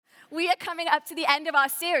are coming up to the end of our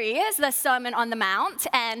series, the Sermon on the Mount,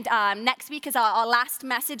 and next week is our last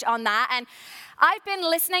message on that. And I've been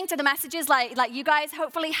listening to the messages like you guys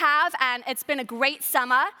hopefully have, and it's been a great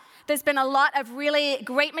summer. There's been a lot of really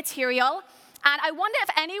great material. And I wonder if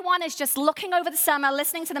anyone is just looking over the summer,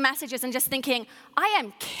 listening to the messages and just thinking, I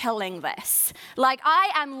am killing this. Like,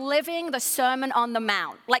 I am living the Sermon on the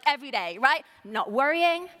Mount, like every day, right? Not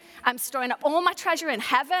worrying. I'm storing up all my treasure in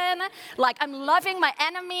heaven. Like, I'm loving my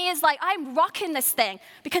enemies. Like, I'm rocking this thing.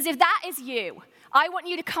 Because if that is you, I want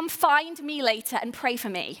you to come find me later and pray for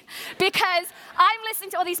me. Because I'm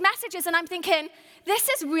listening to all these messages and I'm thinking, this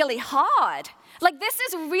is really hard. Like, this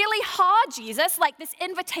is really hard, Jesus. Like, this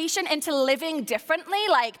invitation into living differently.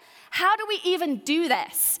 Like, how do we even do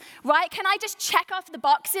this, right? Can I just check off the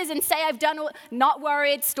boxes and say I've done all, not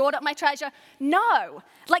worried, stored up my treasure? No.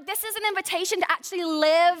 Like, this is an invitation to actually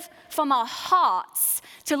live from our hearts,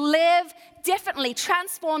 to live differently,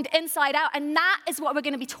 transformed inside out. And that is what we're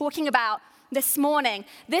going to be talking about this morning.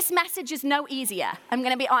 This message is no easier, I'm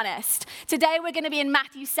going to be honest. Today we're going to be in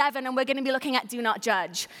Matthew 7 and we're going to be looking at do not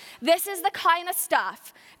judge. This is the kind of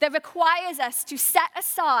stuff that requires us to set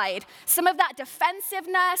aside some of that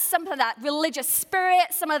defensiveness, some of that religious spirit,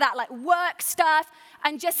 some of that like work stuff,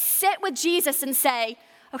 and just sit with Jesus and say,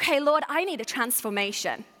 okay, Lord, I need a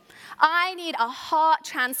transformation. I need a heart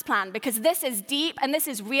transplant because this is deep and this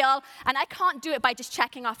is real, and I can't do it by just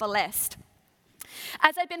checking off a list.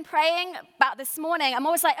 As I've been praying about this morning, I'm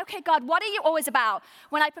always like, okay, God, what are you always about?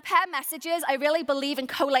 When I prepare messages, I really believe in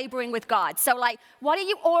co-laboring with God. So like, what are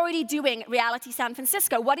you already doing at Reality San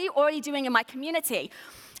Francisco? What are you already doing in my community?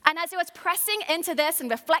 And as I was pressing into this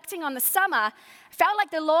and reflecting on the summer, I felt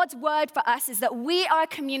like the Lord's word for us is that we are a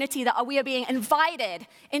community that we are being invited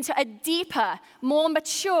into a deeper, more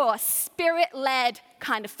mature, spirit-led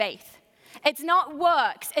kind of faith. It's not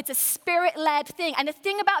works, it's a spirit-led thing. And the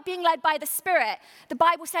thing about being led by the Spirit, the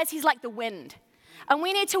Bible says he's like the wind. And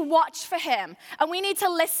we need to watch for him, and we need to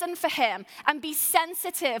listen for him, and be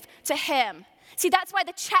sensitive to him. See, that's why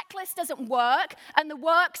the checklist doesn't work, and the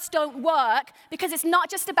works don't work, because it's not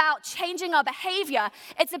just about changing our behavior.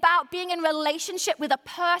 It's about being in relationship with a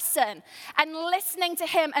person, and listening to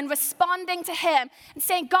him, and responding to him, and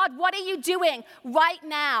saying, God, what are you doing right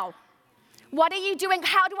now? What are you doing?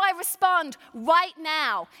 How do I respond right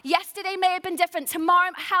now? Yesterday may have been different.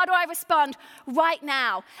 Tomorrow, how do I respond right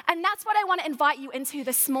now? And that's what I want to invite you into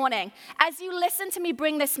this morning. As you listen to me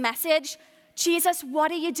bring this message, Jesus,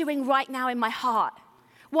 what are you doing right now in my heart?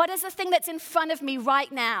 What is the thing that's in front of me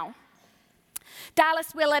right now?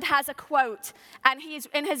 Dallas Willard has a quote, and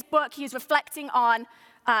in his book, he's reflecting on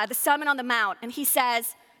the Sermon on the Mount, and he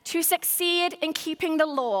says, to succeed in keeping the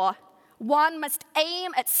law, one must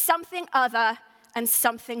aim at something other and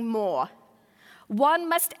something more. One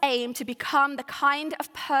must aim to become the kind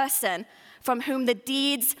of person from whom the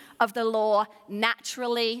deeds of the law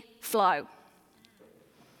naturally flow.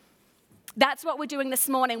 That's what we're doing this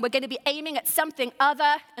morning. We're going to be aiming at something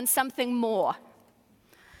other and something more.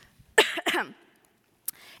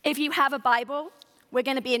 If you have a Bible, we're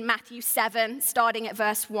going to be in Matthew 7, starting at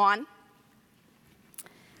verse 1.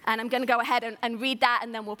 And I'm going to go ahead and read that,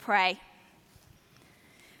 and then we'll pray.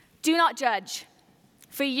 Do not judge,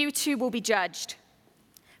 for you too will be judged.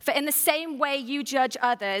 For in the same way you judge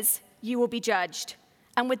others, you will be judged.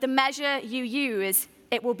 And with the measure you use,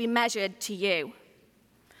 it will be measured to you.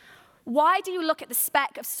 Why do you look at the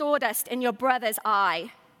speck of sawdust in your brother's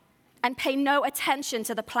eye and pay no attention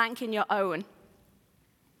to the plank in your own?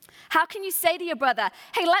 How can you say to your brother,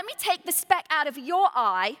 hey, let me take the speck out of your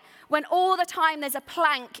eye, when all the time there's a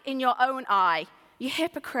plank in your own eye? You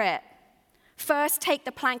hypocrite. First, take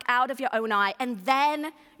the plank out of your own eye, and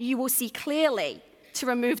then you will see clearly to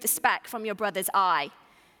remove the speck from your brother's eye.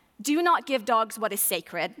 Do not give dogs what is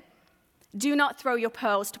sacred. Do not throw your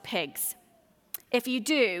pearls to pigs. If you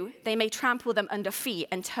do, they may trample them under feet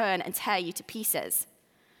and turn and tear you to pieces.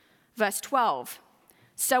 Verse 12,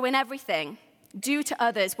 so in everything, do to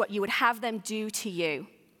others what you would have them do to you.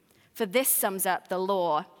 For this sums up the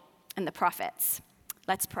law and the prophets.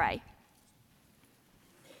 Let's pray.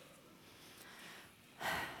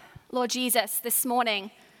 Lord Jesus, this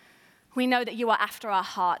morning, we know that you are after our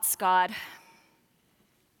hearts, God.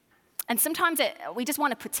 And sometimes we just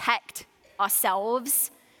want to protect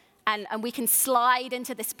ourselves, and we can slide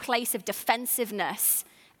into this place of defensiveness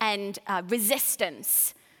and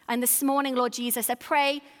resistance. And this morning, Lord Jesus, I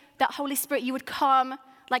pray that, Holy Spirit, you would come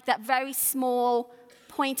like that very small,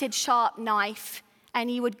 pointed, sharp knife, and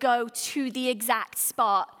you would go to the exact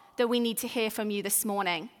spot that we need to hear from you this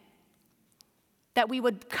morning. That we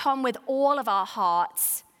would come with all of our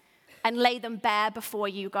hearts and lay them bare before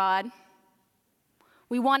you, God.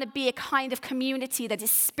 We want to be a kind of community that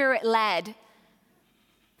is spirit-led,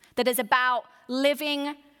 that is about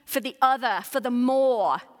living for the other, for the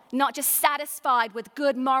more, not just satisfied with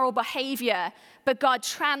good moral behavior, but God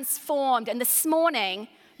transformed. And this morning,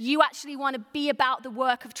 you actually want to be about the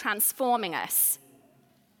work of transforming us.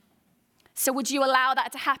 So would you allow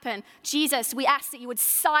that to happen? Jesus, we ask that you would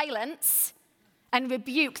silence and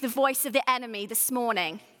rebuke the voice of the enemy this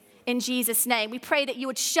morning. In Jesus' name, we pray that you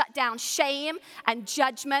would shut down shame and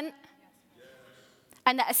judgment,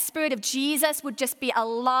 and that a spirit of Jesus would just be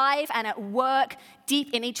alive and at work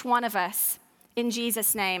deep in each one of us. In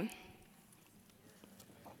Jesus' name,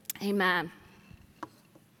 amen.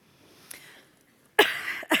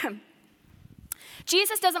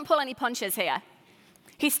 Jesus doesn't pull any punches here.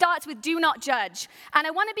 He starts with do not judge. And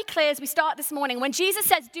I want to be clear as we start this morning, when Jesus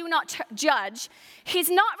says do not judge,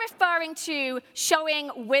 he's not referring to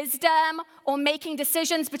showing wisdom or making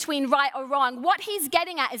decisions between right or wrong. What he's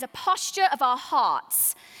getting at is a posture of our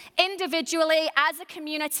hearts. Individually, as a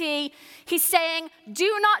community, he's saying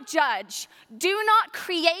do not judge. Do not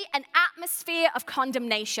create an atmosphere of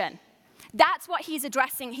condemnation. That's what he's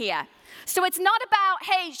addressing here. So it's not about,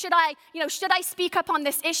 hey, should I speak up on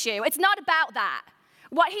this issue? It's not about that.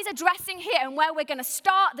 What he's addressing here and where we're going to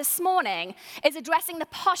start this morning is addressing the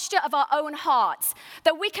posture of our own hearts,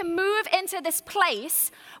 that we can move into this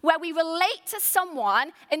place where we relate to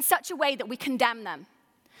someone in such a way that we condemn them.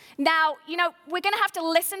 Now, we're going to have to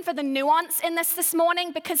listen for the nuance in this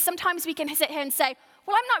morning, because sometimes we can sit here and say,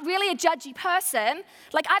 well, I'm not really a judgy person.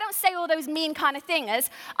 I don't say all those mean kind of things.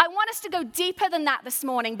 I want us to go deeper than that this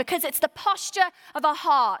morning, because it's the posture of our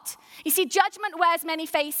heart. You see, judgment wears many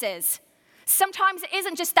faces. Sometimes it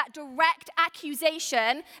isn't just that direct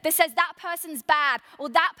accusation that says that person's bad or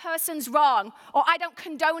that person's wrong or I don't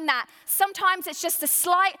condone that. Sometimes it's just a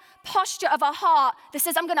slight posture of our heart that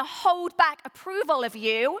says I'm going to hold back approval of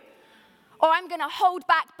you, or I'm going to hold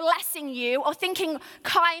back blessing you or thinking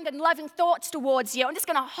kind and loving thoughts towards you. I'm just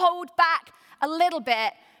going to hold back a little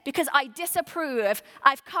bit because I disapprove.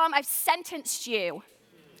 I've sentenced you.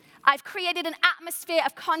 I've created an atmosphere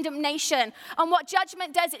of condemnation. And what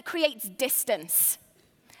judgment does, it creates distance.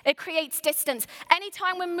 It creates distance.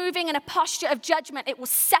 Anytime we're moving in a posture of judgment, it will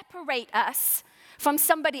separate us from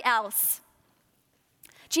somebody else.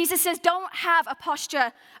 Jesus says, don't have a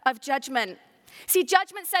posture of judgment. See,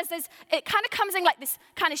 judgment says it kind of comes in like this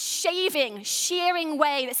kind of shearing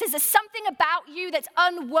way that says there's something about you that's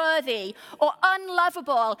unworthy or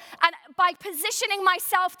unlovable. And by positioning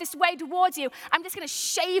myself this way towards you, I'm just going to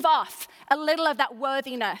shave off a little of that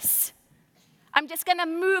worthiness. I'm just going to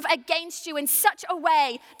move against you in such a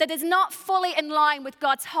way that is not fully in line with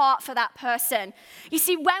God's heart for that person. You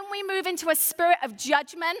see, when we move into a spirit of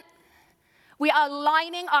judgment, we are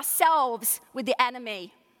aligning ourselves with the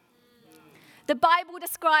enemy. The Bible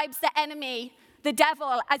describes the enemy, the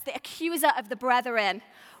devil, as the accuser of the brethren.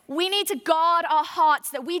 We need to guard our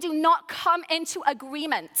hearts that we do not come into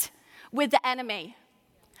agreement with the enemy.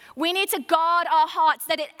 We need to guard our hearts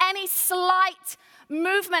that at any slight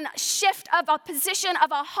movement, shift of our position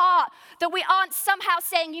of our heart, that we aren't somehow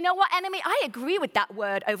saying, you know what, enemy, I agree with that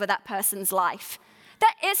word over that person's life.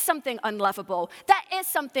 That is something unlovable. That is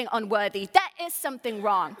something unworthy. That is something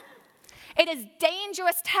wrong. It is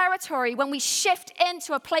dangerous territory when we shift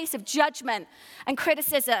into a place of judgment and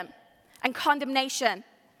criticism and condemnation.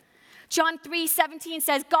 John 3:17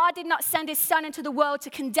 says, God did not send his son into the world to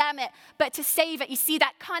condemn it, but to save it. You see,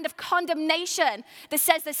 that kind of condemnation that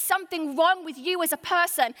says there's something wrong with you as a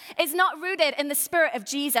person is not rooted in the spirit of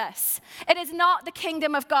Jesus. It is not the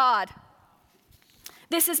kingdom of God.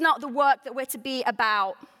 This is not the work that we're to be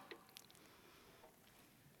about.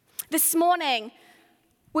 This morning,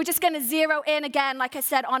 we're just going to zero in again, like I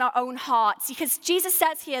said, on our own hearts. Because Jesus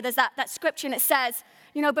says here, there's that scripture, and it says,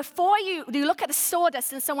 before you look at the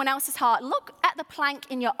sawdust in someone else's heart, look at the plank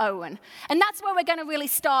in your own. And that's where we're going to really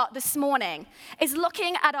start this morning, is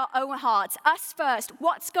looking at our own hearts. Us first.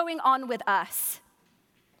 What's going on with us?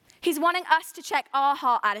 He's wanting us to check our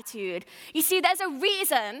heart attitude. You see, there's a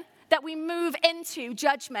reason that we move into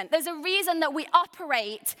judgment. There's a reason that we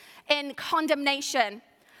operate in condemnation.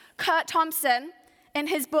 Kurt Thompson, in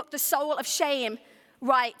his book, The Soul of Shame,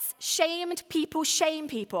 writes, shamed people shame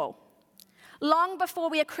people. Long before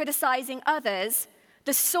we are criticizing others,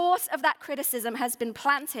 the source of that criticism has been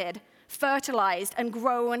planted, fertilized, and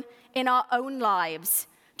grown in our own lives,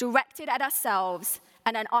 directed at ourselves,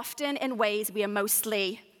 and often in ways we are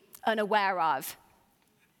mostly unaware of.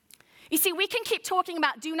 You see, we can keep talking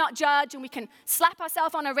about do not judge, and we can slap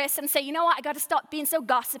ourselves on our wrist and say, you know what, I got to stop being so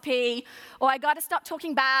gossipy, or I got to stop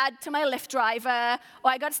talking bad to my Lyft driver,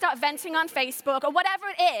 or I got to start venting on Facebook, or whatever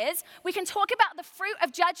it is. We can talk about the fruit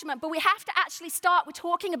of judgment, but we have to actually start with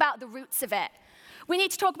talking about the roots of it. We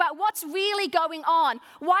need to talk about what's really going on.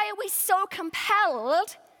 Why are we so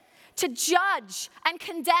compelled to judge and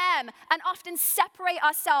condemn and often separate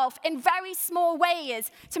ourselves in very small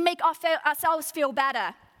ways to make ourselves feel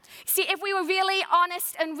better? See, if we were really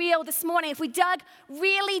honest and real this morning, if we dug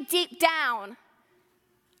really deep down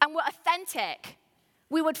and were authentic,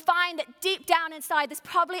 we would find that deep down inside, there's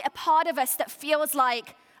probably a part of us that feels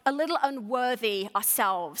like a little unworthy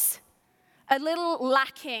ourselves, a little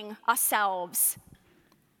lacking ourselves.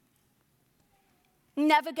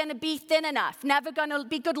 Never going to be thin enough, never going to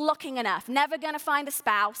be good looking enough, never going to find a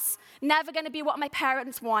spouse, never going to be what my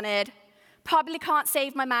parents wanted, probably can't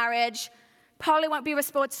save my marriage, probably won't be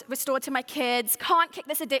restored to my kids, can't kick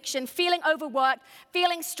this addiction, feeling overworked,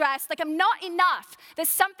 feeling stressed, like I'm not enough. There's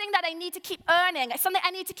something that I need to keep earning, it's something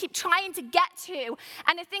I need to keep trying to get to.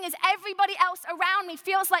 And the thing is, everybody else around me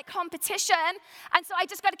feels like competition, and so I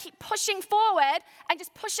just got to keep pushing forward and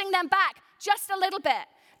just pushing them back just a little bit.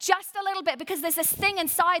 Just a little bit, because there's this thing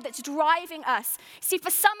inside that's driving us. See, for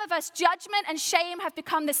some of us, judgment and shame have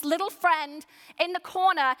become this little friend in the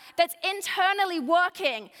corner that's internally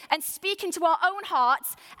working and speaking to our own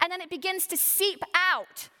hearts, and then it begins to seep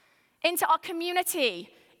out into our community,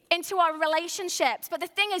 into our relationships. But the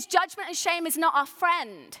thing is, judgment and shame is not our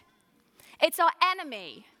friend. It's our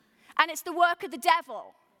enemy, and it's the work of the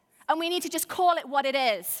devil, and we need to just call it what it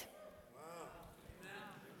is.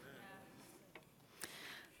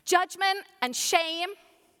 Judgment and shame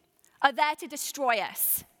are there to destroy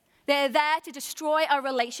us. They're there to destroy our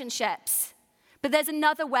relationships. But there's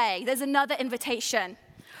another way, there's another invitation.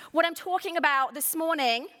 What I'm talking about this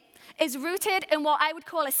morning is rooted in what I would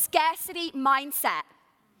call a scarcity mindset.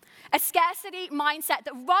 A scarcity mindset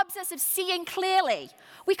that robs us of seeing clearly.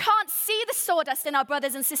 We can't see the sawdust in our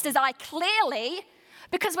brothers and sisters' eye clearly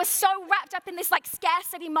because we're so wrapped up in this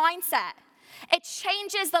scarcity mindset. It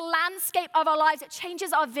changes the landscape of our lives. It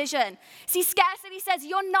changes our vision. See, scarcity says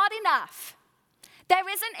you're not enough. There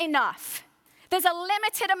isn't enough. There's a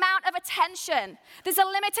limited amount of attention. There's a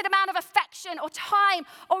limited amount of affection or time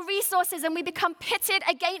or resources, and we become pitted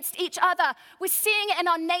against each other. We're seeing it in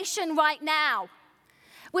our nation right now.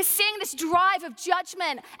 We're seeing this drive of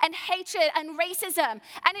judgment and hatred and racism,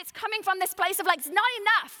 and it's coming from this place of it's not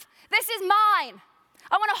enough. This is mine.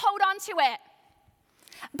 I want to hold on to it.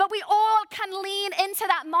 But we all can lean into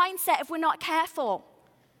that mindset if we're not careful.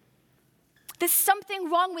 There's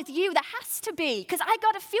something wrong with you. There has to be, because I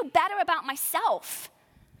got to feel better about myself.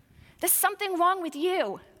 There's something wrong with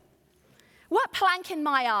you. What plank in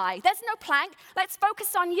my eye? There's no plank. Let's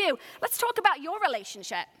focus on you. Let's talk about your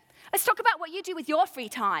relationship. Let's talk about what you do with your free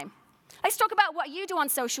time. Let's talk about what you do on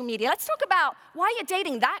social media. Let's talk about why you're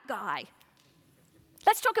dating that guy.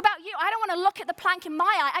 Let's talk about you. I don't want to look at the plank in my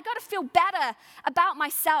eye. I got to feel better about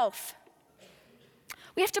myself.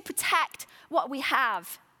 We have to protect what we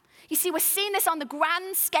have. You see, we're seeing this on the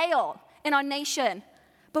grand scale in our nation,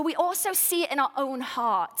 but we also see it in our own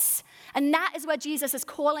hearts. And that is where Jesus is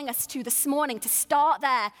calling us to this morning, to start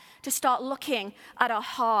there, to start looking at our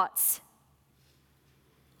hearts.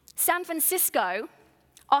 San Francisco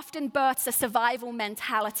often births a survival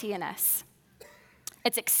mentality in us.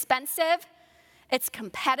 It's expensive. It's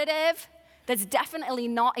competitive. There's definitely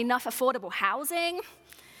not enough affordable housing.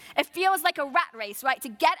 It feels like a rat race, right? To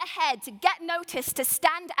get ahead, to get noticed, to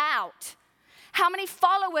stand out. How many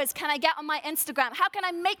followers can I get on my Instagram? How can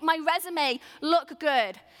I make my resume look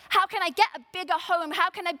good? How can I get a bigger home? How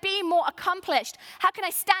can I be more accomplished? How can I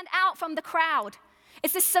stand out from the crowd?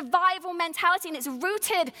 It's this survival mentality, and it's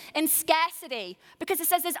rooted in scarcity because it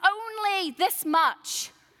says there's only this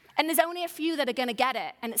much. And there's only a few that are going to get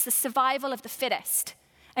it, and it's the survival of the fittest.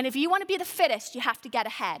 And if you want to be the fittest, you have to get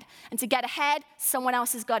ahead. And to get ahead, someone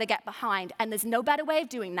else has got to get behind. And there's no better way of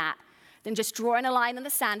doing that than just drawing a line in the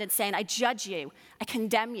sand and saying, I judge you, I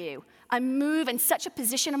condemn you, I move in such a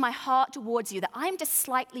position in my heart towards you that I'm just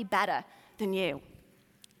slightly better than you.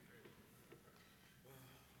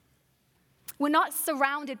 We're not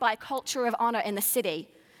surrounded by a culture of honor in the city.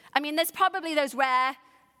 I mean, there's probably those rare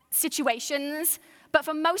situations, but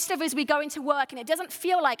for most of us, we go into work, and it doesn't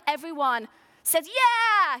feel like everyone says,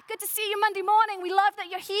 yeah, good to see you Monday morning. We love that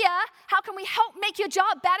you're here. How can we help make your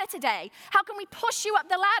job better today? How can we push you up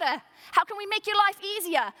the ladder? How can we make your life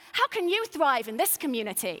easier? How can you thrive in this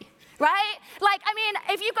community, right?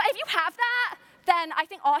 If you have that, then I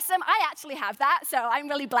think awesome. I actually have that, so I'm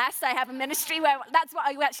really blessed. I have a ministry where that's what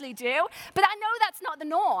I actually do. But I know that's not the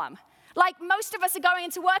norm. Like most of us are going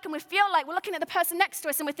into work and we feel like we're looking at the person next to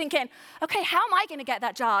us and we're thinking, okay, how am I going to get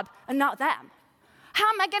that job and not them? How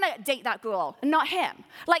am I going to date that girl and not him?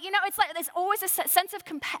 Like, it's like there's always a sense of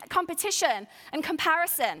competition and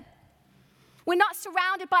comparison. We're not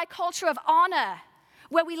surrounded by a culture of honor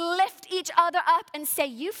where we lift each other up and say,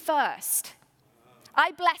 you first.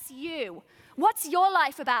 I bless you. What's your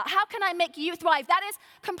life about? How can I make you thrive? That is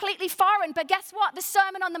completely foreign. But guess what? The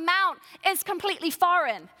Sermon on the Mount is completely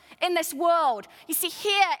foreign in this world. You see,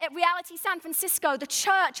 here at Reality San Francisco, the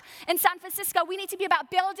church in San Francisco, we need to be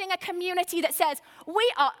about building a community that says,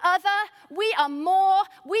 we are other, we are more,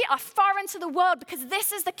 we are foreign to the world because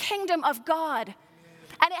this is the kingdom of God.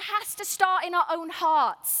 And it has to start in our own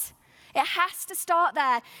hearts. It has to start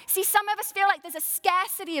there. See, some of us feel like there's a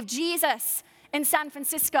scarcity of Jesus in San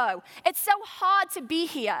Francisco. It's so hard to be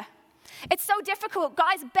here. It's so difficult.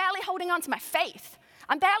 Guys, barely holding on to my faith.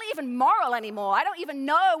 I'm barely even moral anymore. I don't even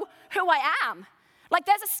know who I am. Like,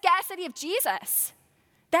 there's a scarcity of Jesus.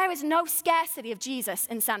 There is no scarcity of Jesus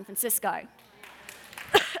in San Francisco.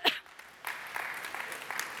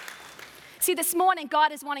 See, this morning,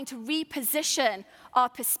 God is wanting to reposition our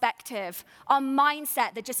perspective, our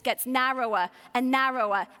mindset that just gets narrower and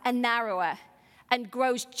narrower and narrower and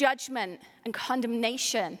grows judgment and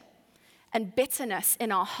condemnation and bitterness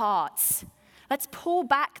in our hearts. Let's pull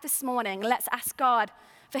back this morning. Let's ask God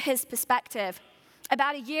for his perspective.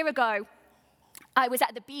 About a year ago, I was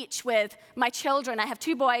at the beach with my children. I have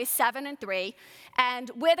 2 boys, 7 and 3,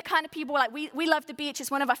 and we're the kind of people, like, we love the beach.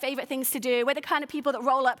 It's one of our favorite things to do. We're the kind of people that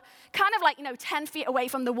roll up kind of like, 10 feet away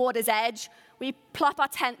from the water's edge. We plop our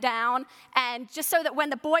tent down, and just so that when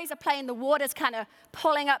the boys are playing, the water's kind of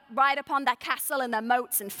pulling up right upon their castle and their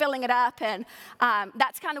moats and filling it up, and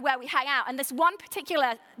that's kind of where we hang out. And this one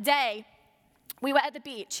particular day, we were at the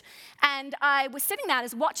beach, and I was sitting there and I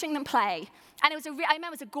was watching them play. And I remember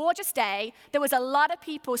it was a gorgeous day. There was a lot of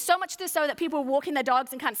people, so much so that people were walking their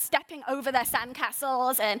dogs and kind of stepping over their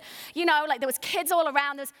sandcastles. And, there was kids all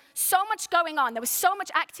around. There was so much going on. There was so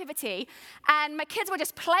much activity. And my kids were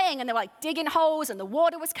just playing, and they were like digging holes, and the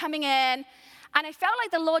water was coming in. And I felt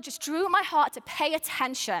like the Lord just drew my heart to pay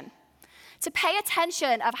attention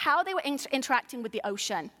of how they were interacting with the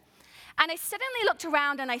ocean. And I suddenly looked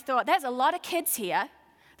around and I thought, there's a lot of kids here.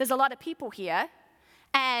 There's a lot of people here.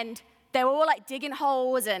 And they were all like digging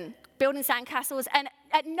holes and building sandcastles. And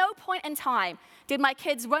at no point in time did my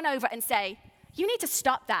kids run over and say, you need to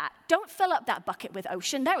stop that. Don't fill up that bucket with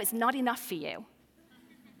ocean. There is not enough for you.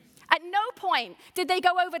 At no point did they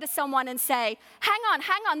go over to someone and say, hang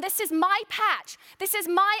on, this is my patch. This is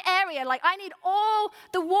my area. Like, I need all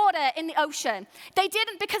the water in the ocean. They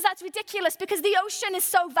didn't, because that's ridiculous, because the ocean is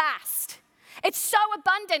so vast. It's so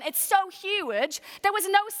abundant. It's so huge. There was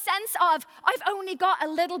no sense of, I've only got a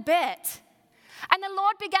little bit. And the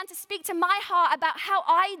Lord began to speak to my heart about how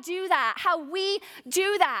I do that, how we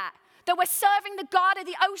do that. That we're serving the God of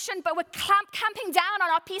the ocean, but we're camping down on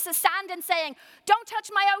our piece of sand and saying, don't touch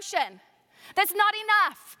my ocean. There's not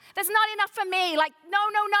enough. There's not enough for me. Like, no.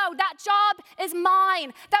 That job is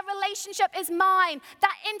mine. That relationship is mine.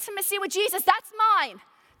 That intimacy with Jesus, that's mine.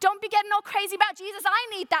 Don't be getting all crazy about Jesus.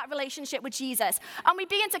 I need that relationship with Jesus. And we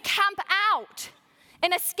begin to camp out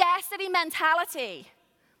in a scarcity mentality.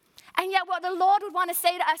 And yet what the Lord would want to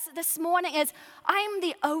say to us this morning is, I am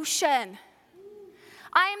the ocean.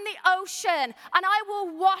 I am the ocean, and I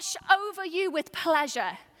will wash over you with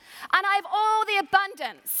pleasure. And I have all the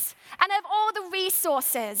abundance, and I have all the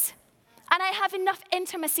resources, and I have enough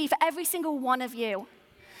intimacy for every single one of you.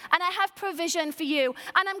 And I have provision for you,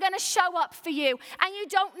 and I'm going to show up for you. And you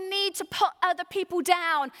don't need to put other people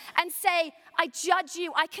down and say, I judge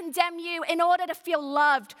you, I condemn you, in order to feel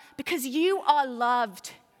loved, because you are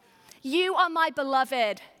loved. You are my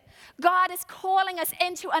beloved. God is calling us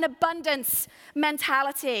into an abundance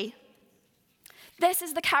mentality. This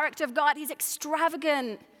is the character of God. He's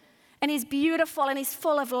extravagant, and he's beautiful, and he's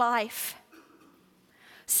full of life.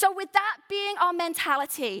 So with that being our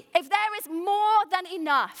mentality, if there is more than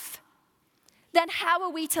enough, then how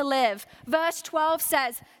are we to live? Verse 12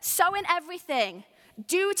 says, so in everything,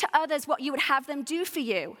 do to others what you would have them do for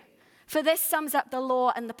you. For this sums up the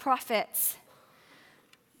law and the prophets.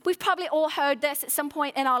 We've probably all heard this at some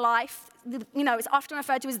point in our life. It's often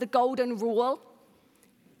referred to as the golden rule.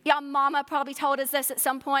 Your mama probably told us this at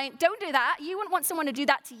some point. Don't do that. You wouldn't want someone to do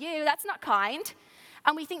that to you. That's not kind.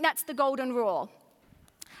 And we think that's the golden rule.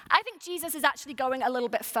 I think Jesus is actually going a little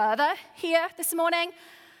bit further here this morning,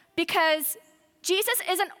 because Jesus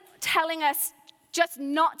isn't telling us just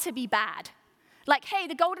not to be bad. Like, hey,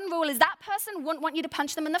 the golden rule is that person wouldn't want you to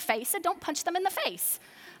punch them in the face, so don't punch them in the face.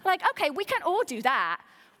 Like, okay, we can all do that.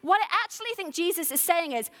 what I actually think Jesus is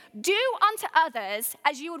saying is, do unto others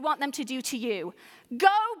as you would want them to do to you. Go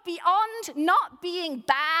beyond not being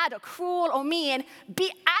bad or cruel or mean.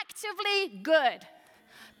 Be actively good.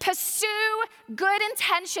 Pursue good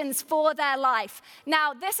intentions for their life.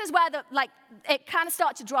 Now, this is where it kind of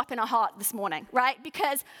starts to drop in our heart this morning, right?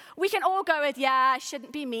 Because we can all go with, yeah, I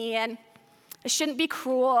shouldn't be mean. I shouldn't be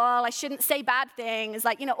cruel. I shouldn't say bad things,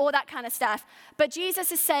 all that kind of stuff. But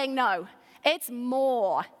Jesus is saying, no. It's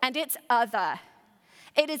more, and it's other.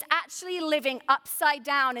 It is actually living upside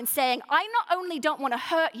down and saying, I not only don't want to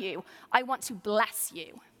hurt you, I want to bless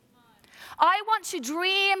you. I want to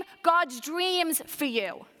dream God's dreams for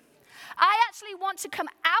you. I actually want to come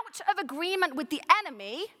out of agreement with the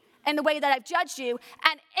enemy in the way that I've judged you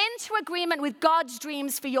and into agreement with God's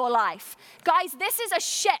dreams for your life. Guys, this is a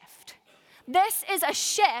shift. This is a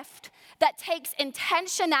shift that takes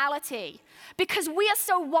intentionality, because we are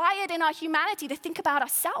so wired in our humanity to think about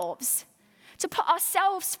ourselves, to put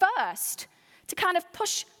ourselves first, to kind of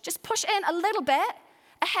push in a little bit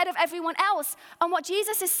ahead of everyone else. And what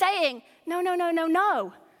Jesus is saying,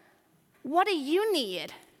 no. What do you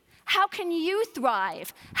need? How can you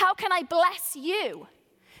thrive? How can I bless you?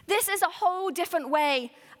 This is a whole different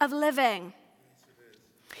way of living.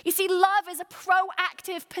 You see, love is a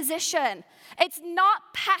proactive position. It's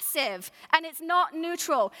not passive, and it's not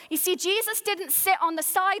neutral. You see, Jesus didn't sit on the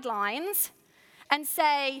sidelines and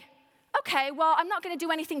say, okay, well, I'm not going to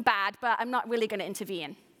do anything bad, but I'm not really going to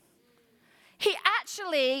intervene. He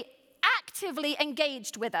actually actively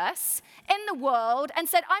engaged with us in the world and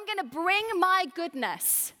said, I'm going to bring my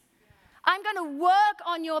goodness. I'm going to work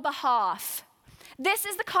on your behalf. This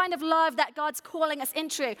is the kind of love that God's calling us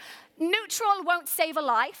into. Neutral won't save a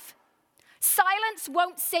life. Silence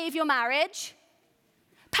won't save your marriage.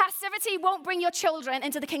 Passivity won't bring your children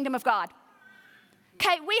into the kingdom of God.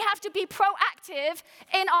 Okay, we have to be proactive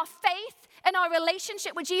in our faith, in our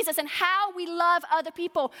relationship with Jesus, and how we love other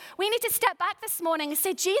people. We need to step back this morning and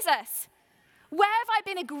say, Jesus, where have I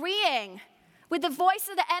been agreeing with the voice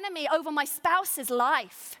of the enemy over my spouse's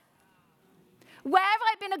life? Where have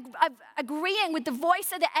I been agreeing with the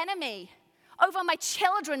voice of the enemy over my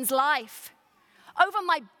children's life, over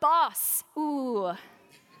my boss, over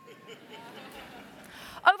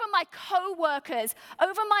my co-workers,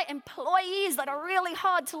 over my employees that are really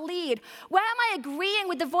hard to lead? Where am I agreeing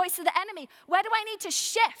with the voice of the enemy? Where do I need to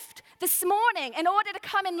shift this morning in order to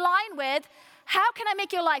come in line with, how can I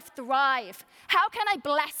make your life thrive? How can I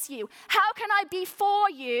bless you? How can I be for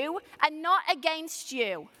you and not against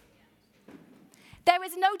you? There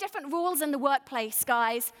is no different rules in the workplace,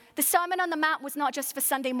 guys. The Sermon on the Mount was not just for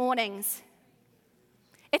Sunday mornings.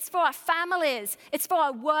 It's for our families. It's for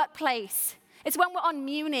our workplace. It's when we're on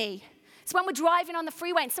Muni. It's when we're driving on the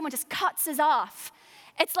freeway and someone just cuts us off.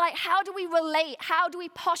 It's like, how do we relate? How do we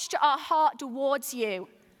posture our heart towards you?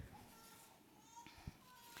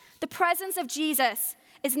 The presence of Jesus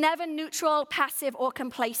is never neutral, passive, or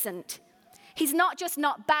complacent. He's not just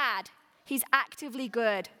not bad. He's actively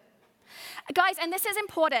good. Guys, and this is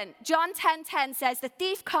important. John 10:10 says, the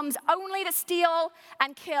thief comes only to steal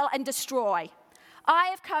and kill and destroy. I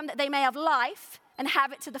have come that they may have life and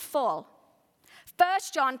have it to the full. 1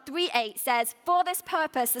 John 3:8 says, for this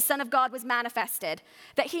purpose the Son of God was manifested,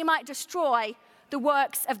 that he might destroy the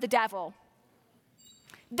works of the devil.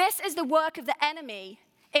 This is the work of the enemy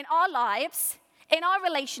in our lives, in our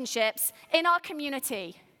relationships, in our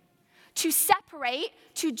community. To separate,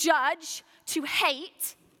 to judge, to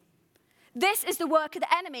hate. This is the work of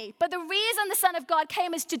the enemy. But the reason the Son of God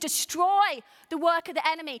came is to destroy the work of the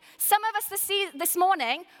enemy. Some of us this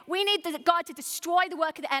morning, we need God to destroy the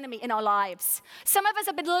work of the enemy in our lives. Some of us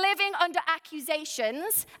have been living under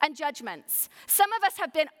accusations and judgments. Some of us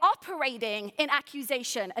have been operating in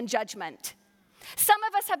accusation and judgment. Some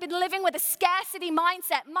of us have been living with a scarcity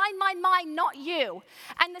mindset, mine, not you.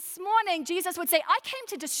 And this morning, Jesus would say, I came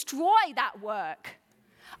to destroy that work.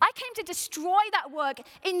 I came to destroy that work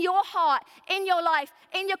in your heart, in your life,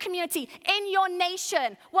 in your community, in your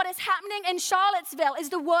nation. What is happening in Charlottesville is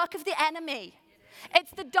the work of the enemy. It's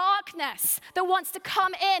the darkness that wants to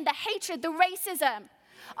come in, the hatred, the racism.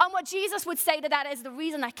 And what Jesus would say to that is, the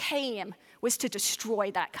reason I came was to destroy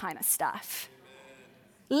that kind of stuff.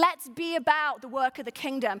 Let's be about the work of the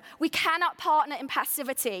kingdom. We cannot partner in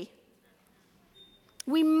passivity.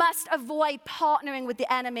 We must avoid partnering with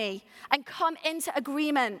the enemy and come into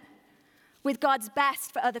agreement with God's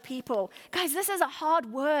best for other people. Guys, this is a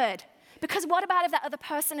hard word, because what about if that other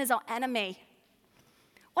person is our enemy?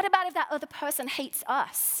 What about if that other person hates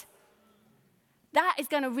us? That is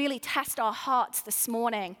going to really test our hearts this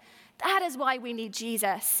morning. That is why we need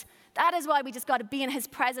Jesus. That is why we just got to be in his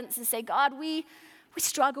presence and say, God, we We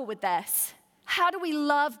struggle with this. How do we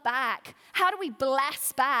love back? How do we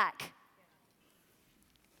bless back?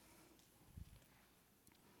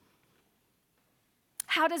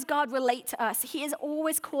 How does God relate to us? He is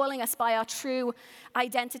always calling us by our true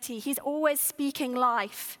identity. He's always speaking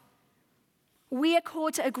life. We are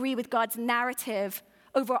called to agree with God's narrative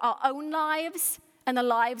over our own lives and the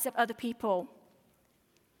lives of other people.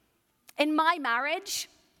 In my marriage,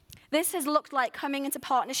 this has looked like coming into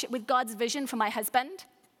partnership with God's vision for my husband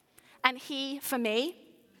and he for me.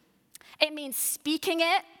 It means speaking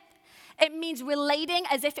it. It means relating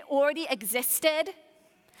as if it already existed.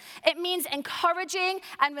 It means encouraging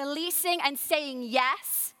and releasing and saying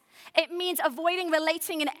yes. It means avoiding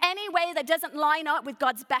relating in any way that doesn't line up with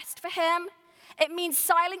God's best for him. It means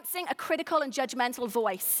silencing a critical and judgmental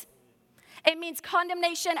voice. It means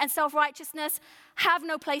condemnation and self-righteousness have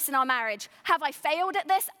no place in our marriage. Have I failed at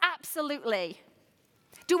this? Absolutely.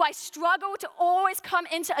 Do I struggle to always come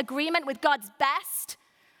into agreement with God's best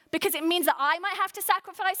because it means that I might have to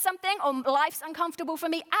sacrifice something or life's uncomfortable for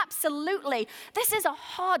me? Absolutely. This is a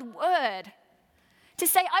hard word to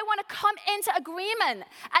say I want to come into agreement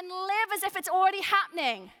and live as if it's already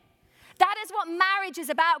happening. That is what marriage is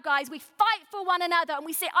about, guys. We fight for one another and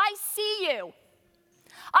we say, I see you.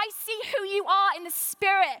 I see who you are in the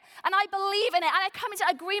spirit and I believe in it and I come into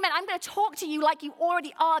agreement. I'm going to talk to you like you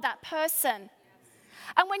already are that person.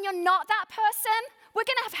 And when you're not that person, we're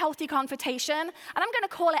going to have healthy confrontation and I'm going to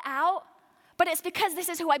call it out. But it's because this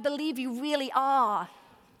is who I believe you really are.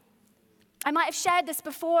 I might have shared this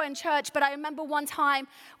before in church, but I remember one time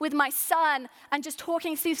with my son and just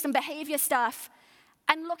talking through some behavior stuff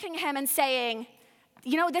and looking at him and saying,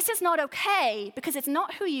 you know, this is not okay because it's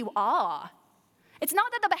not who you are. It's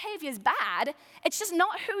not that the behavior is bad. It's just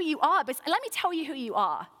not who you are. But let me tell you who you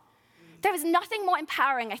are. There is nothing more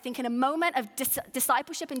empowering, I think, in a moment of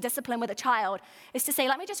discipleship and discipline with a child is to say,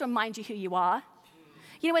 let me just remind you who you are.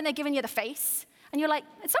 You know, when they're giving you the face and you're like,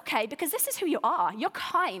 it's okay because this is who you are. You're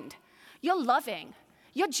kind. You're loving.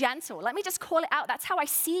 You're gentle. Let me just call it out. That's how I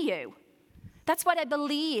see you. That's what I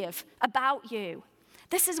believe about you.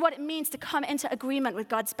 This is what it means to come into agreement with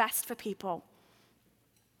God's best for people.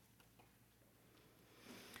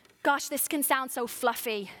 Gosh, this can sound so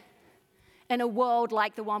fluffy in a world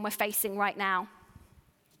like the one we're facing right now.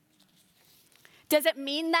 Does it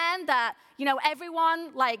mean then that, you know,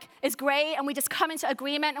 everyone is great and we just come into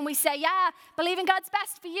agreement and we say, yeah, believe in God's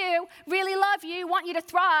best for you, really love you, want you to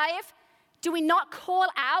thrive? Do we not call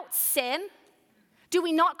out sin? Do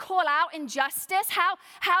we not call out injustice?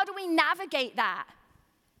 How do we navigate that?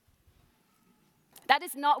 That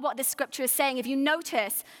is not what the scripture is saying. If you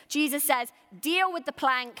notice, Jesus says, deal with the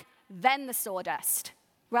plank, then the sawdust,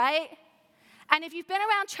 right? And if you've been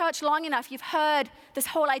around church long enough, you've heard this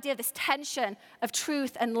whole idea of this tension of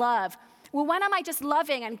truth and love. Well, when am I just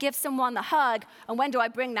loving and give someone the hug, and when do I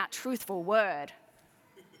bring that truthful word?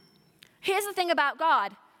 Here's the thing about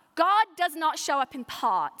God. God does not show up in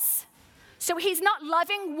parts. So he's not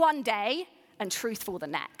loving one day and truthful the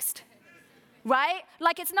next, right?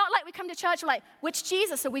 It's not like we come to church, we're like, which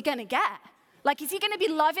Jesus are we going to get? Is he going to be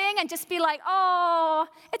loving and just be like, oh,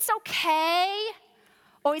 it's okay?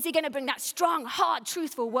 Or is he going to bring that strong, hard,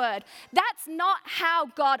 truthful word? That's not how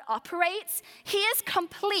God operates. He is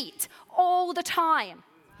complete all the time.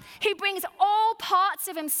 He brings all parts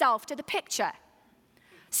of himself to the picture.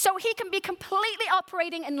 So he can be completely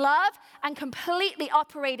operating in love and completely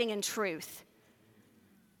operating in truth.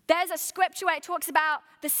 There's a scripture where it talks about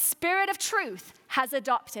the Spirit of truth has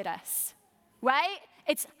adopted us, right?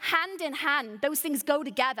 It's hand in hand. Those things go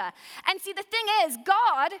together. And see, the thing is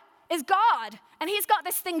God, and he's got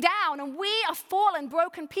this thing down, and we are fallen,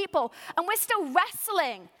 broken people, and we're still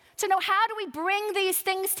wrestling to know how do we bring these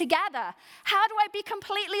things together? How do I be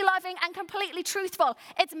completely loving and completely truthful?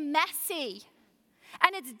 It's messy,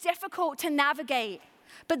 and it's difficult to navigate,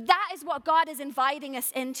 but that is what God is inviting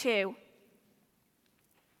us into.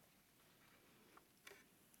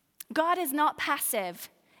 God is not passive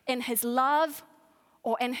in his love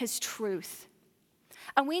or in his truth,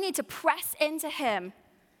 and we need to press into him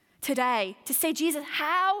today to say, Jesus,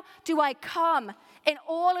 how do I come in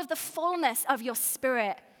all of the fullness of your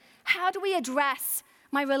Spirit? How do we address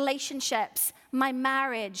my relationships, my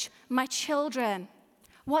marriage, my children?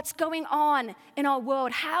 What's going on in our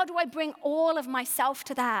world? How do I bring all of myself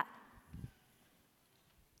to that?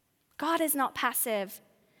 God is not passive.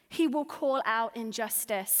 He will call out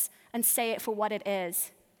injustice and say it for what it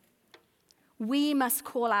is. We must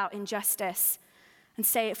call out injustice and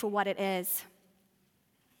say it for what it is.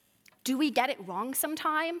 Do we get it wrong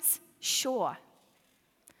sometimes? Sure.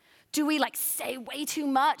 Do we say way too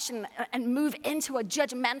much and move into a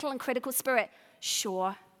judgmental and critical spirit?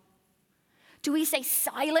 Sure. Do we stay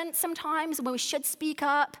silent sometimes when we should speak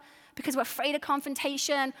up because we're afraid of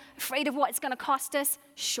confrontation, afraid of what it's going to cost us?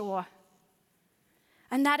 Sure.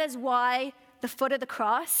 And that is why the foot of the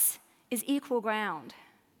cross is equal ground.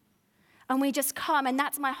 And we just come, and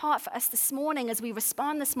that's my heart for us this morning as we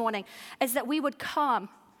respond this morning, is that we would come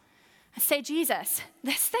and say, Jesus,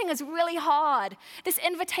 this thing is really hard. This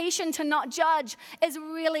invitation to not judge is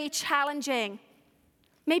really challenging.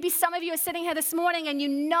 Maybe some of you are sitting here this morning and you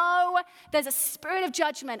know there's a spirit of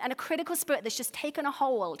judgment and a critical spirit that's just taken a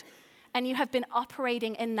hold, and you have been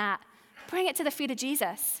operating in that. Bring it to the feet of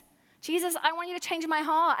Jesus. Jesus, I want you to change my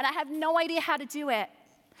heart, and I have no idea how to do it.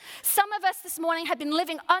 Some of us this morning have been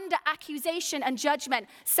living under accusation and judgment.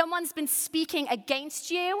 Someone's been speaking against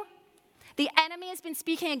you. The enemy has been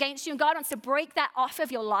speaking against you, and God wants to break that off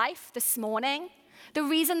of your life this morning. The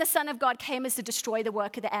reason the Son of God came is to destroy the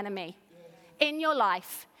work of the enemy in your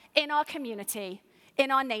life, in our community, in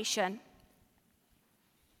our nation.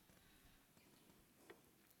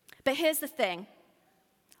 But here's the thing.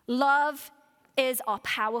 Love is our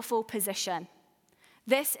powerful position.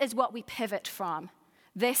 This is what we pivot from.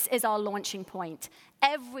 This is our launching point.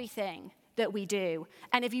 Everything that we do,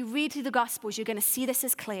 and if you read through the Gospels, you're going to see this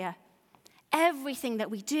is clear. Everything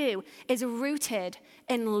that we do is rooted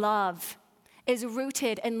in love. Is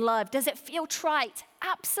rooted in love. Does it feel trite?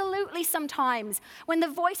 Absolutely sometimes. When the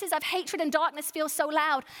voices of hatred and darkness feel so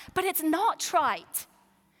loud, but it's not trite.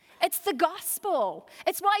 It's the gospel.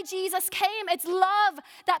 It's why Jesus came. It's love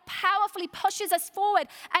that powerfully pushes us forward.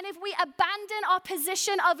 And if we abandon our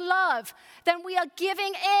position of love, then we are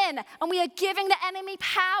giving in, and we are giving the enemy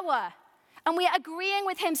power, and we are agreeing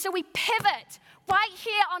with him. So we pivot right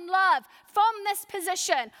here on love. From this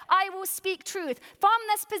position, I will speak truth. From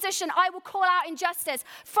this position, I will call out injustice.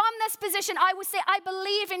 From this position, I will say, I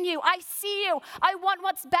believe in you. I see you. I want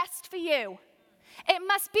what's best for you. It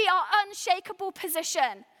must be our unshakable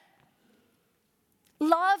position.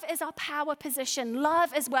 Love is our power position.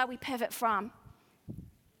 Love is where we pivot from.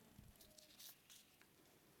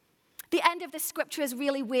 The end of this scripture is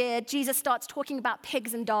really weird. Jesus starts talking about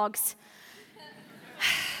pigs and dogs.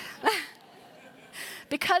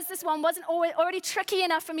 Because this one wasn't already tricky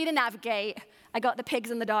enough for me to navigate, I got the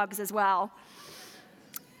pigs and the dogs as well.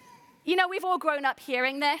 You know, we've all grown up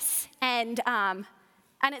hearing this, and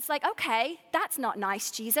it's like, okay, that's not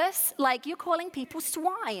nice, Jesus. Like, you're calling people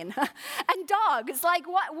swine and dogs. Like,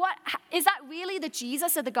 what is that really the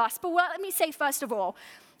Jesus of the gospel? Well, let me say, first of all,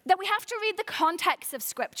 that we have to read the context of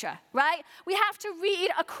Scripture, right? We have to read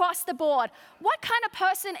across the board. What kind of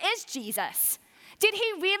person is Jesus? Did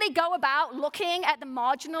he really go about looking at the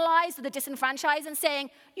marginalized or the disenfranchised and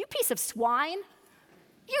saying, you piece of swine,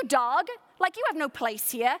 you dog, like you have no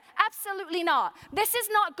place here? Absolutely not. This is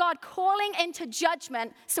not God calling into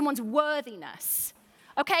judgment someone's worthiness.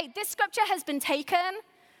 Okay, this scripture has been taken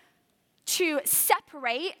to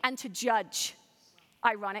separate and to judge,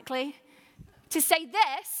 ironically. To say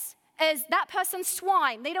this is that person's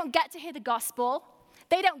swine. They don't get to hear the gospel.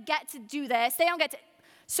 They don't get to do this. They don't get to.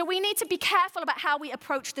 So we need to be careful about how we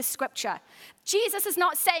approach this scripture. Jesus is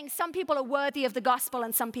not saying some people are worthy of the gospel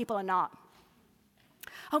and some people are not.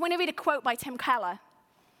 I want to read a quote by Tim Keller.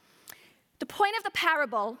 The point of the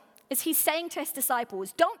parable is he's saying to his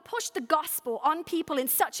disciples, don't push the gospel on people in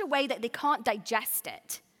such a way that they can't digest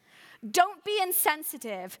it. Don't be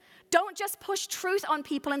insensitive. Don't just push truth on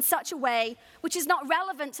people in such a way which is not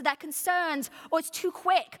relevant to their concerns, or it's too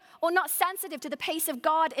quick, or not sensitive to the pace of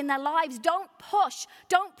God in their lives. Don't push.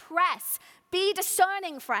 Don't press. Be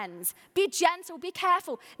discerning, friends. Be gentle. Be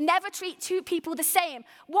careful. Never treat two people the same.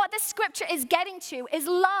 What the scripture is getting to is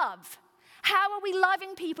love. How are we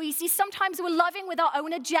loving people? You see, sometimes we're loving with our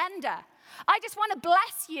own agenda. I just want to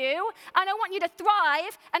bless you, and I want you to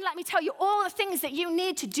thrive, and let me tell you all the things that you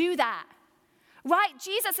need to do that. Right?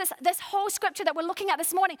 Jesus, this whole scripture that we're looking at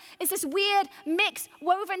this morning is this weird mix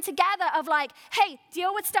woven together of like, hey,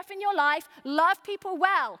 deal with stuff in your life, love people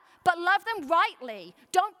well, but love them rightly.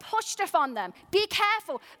 Don't push stuff on them. Be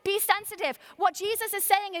careful. Be sensitive. What Jesus is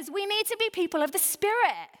saying is we need to be people of the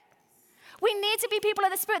Spirit. We need to be people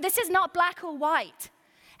of the Spirit. This is not black or white.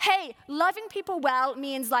 Hey, loving people well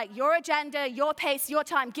means like your agenda, your pace, your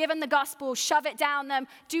time, give them the gospel, shove it down them,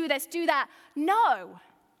 do this, do that. No.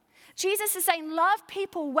 Jesus is saying love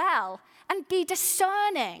people well and be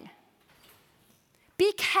discerning.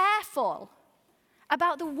 Be careful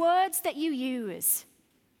about the words that you use.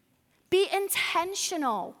 Be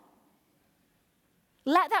intentional.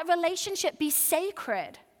 Let that relationship be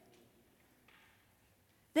sacred.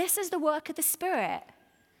 This is the work of the Spirit.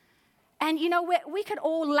 And you know, we could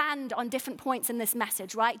all land on different points in this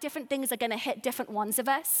message, right? Different things are going to hit different ones of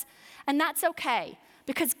us. And that's okay,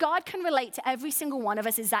 because God can relate to every single one of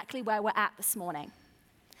us exactly where we're at this morning.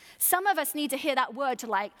 Some of us need to hear that word to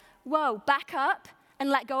like, whoa, back up and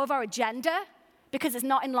let go of our agenda, because it's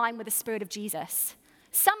not in line with the Spirit of Jesus.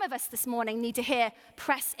 Some of us this morning need to hear,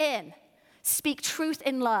 press in, speak truth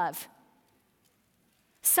in love.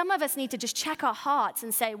 Some of us need to just check our hearts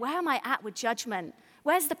and say, where am I at with judgment?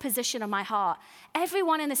 Where's the position of my heart?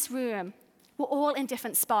 Everyone in this room, we're all in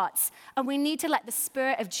different spots, and we need to let the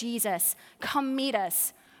Spirit of Jesus come meet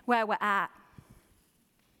us where we're at.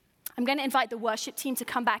 I'm going to invite the worship team to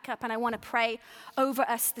come back up, and I want to pray over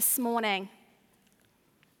us this morning.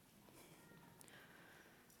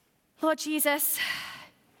 Lord Jesus,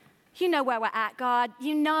 you know where we're at, God.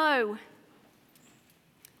 You know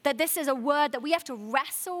that this is a word that we have to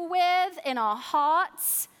wrestle with in our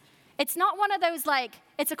hearts. It's not one of those like,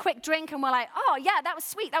 it's a quick drink and we're like, oh yeah, that was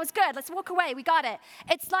sweet, that was good, let's walk away, we got it.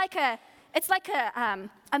 It's like a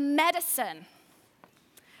medicine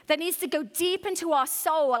that needs to go deep into our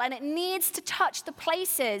soul, and it needs to touch the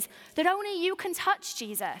places that only you can touch,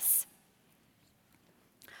 Jesus.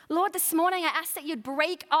 Lord, this morning I ask that you'd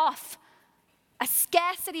break off a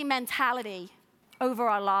scarcity mentality over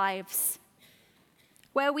our lives,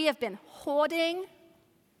 where we have been hoarding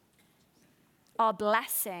our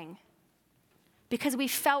blessing because we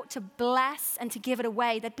felt to bless and to give it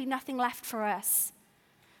away, there'd be nothing left for us.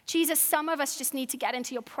 Jesus, some of us just need to get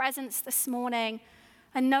into your presence this morning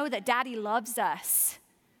and know that Daddy loves us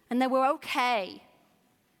and that we're okay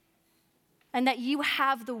and that you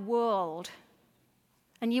have the world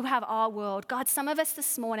and you have our world. God, some of us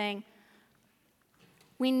this morning,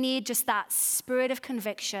 we need just that spirit of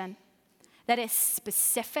conviction that is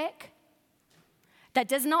specific, that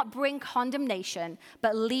does not bring condemnation,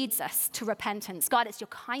 but leads us to repentance. God, it's your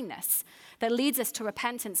kindness that leads us to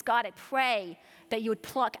repentance. God, I pray that you would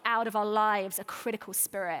pluck out of our lives a critical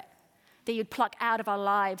spirit, that you'd pluck out of our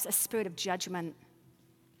lives a spirit of judgment.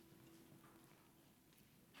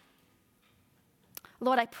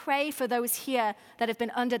 Lord, I pray for those here that have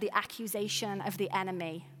been under the accusation of the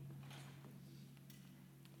enemy.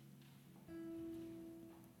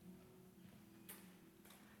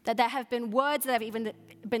 That there have been words that have even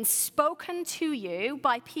been spoken to you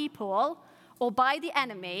by people or by the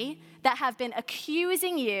enemy that have been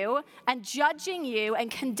accusing you and judging you and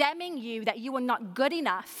condemning you that you are not good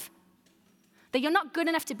enough, that you're not good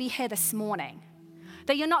enough to be here this morning,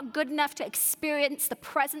 that you're not good enough to experience the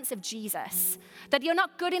presence of Jesus, that you're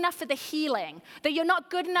not good enough for the healing, that you're not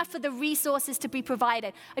good enough for the resources to be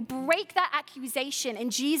provided. I break that accusation in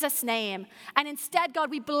Jesus' name. And instead, God,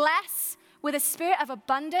 we bless with a spirit of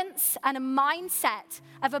abundance and a mindset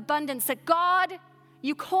of abundance, that God,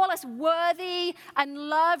 you call us worthy and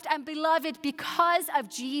loved and beloved because of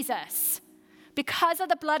Jesus. Because of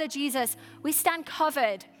the blood of Jesus, we stand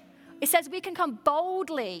covered. It says we can come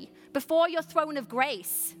boldly before your throne of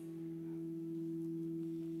grace.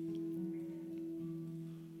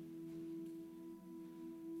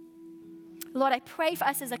 Lord, I pray for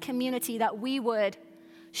us as a community that we would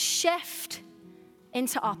shift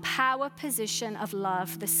into our power position of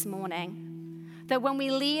love this morning. That when we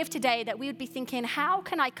leave today, that we would be thinking, how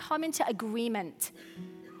can I come into agreement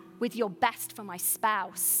with your best for my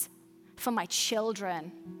spouse, for my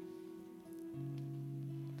children,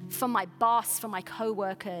 for my boss, for my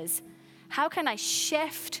coworkers? How can I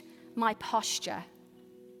shift my posture?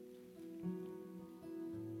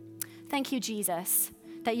 Thank you, Jesus,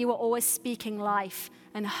 that you are always speaking life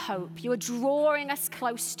and hope. You are drawing us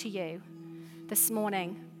close to you this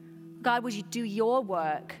morning. God, would you do your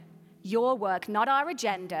work, not our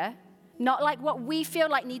agenda, not like what we feel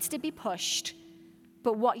like needs to be pushed,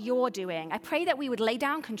 but what you're doing. I pray that we would lay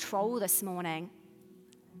down control this morning.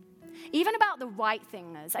 Even about the right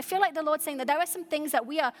things. I feel like the Lord's saying that there are some things that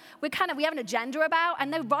we have an agenda about,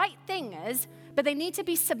 and they're right things, but they need to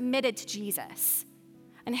be submitted to Jesus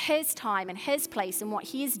and his time and his place and what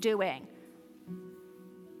he is doing.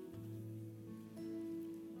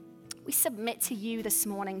 We submit to you this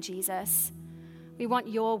morning, Jesus. We want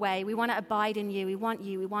your way. We want to abide in you. We want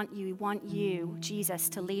you, Jesus,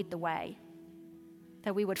 to lead the way.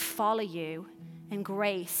 That we would follow you in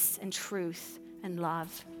grace and truth and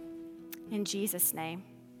love. In Jesus' name,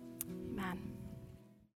 amen.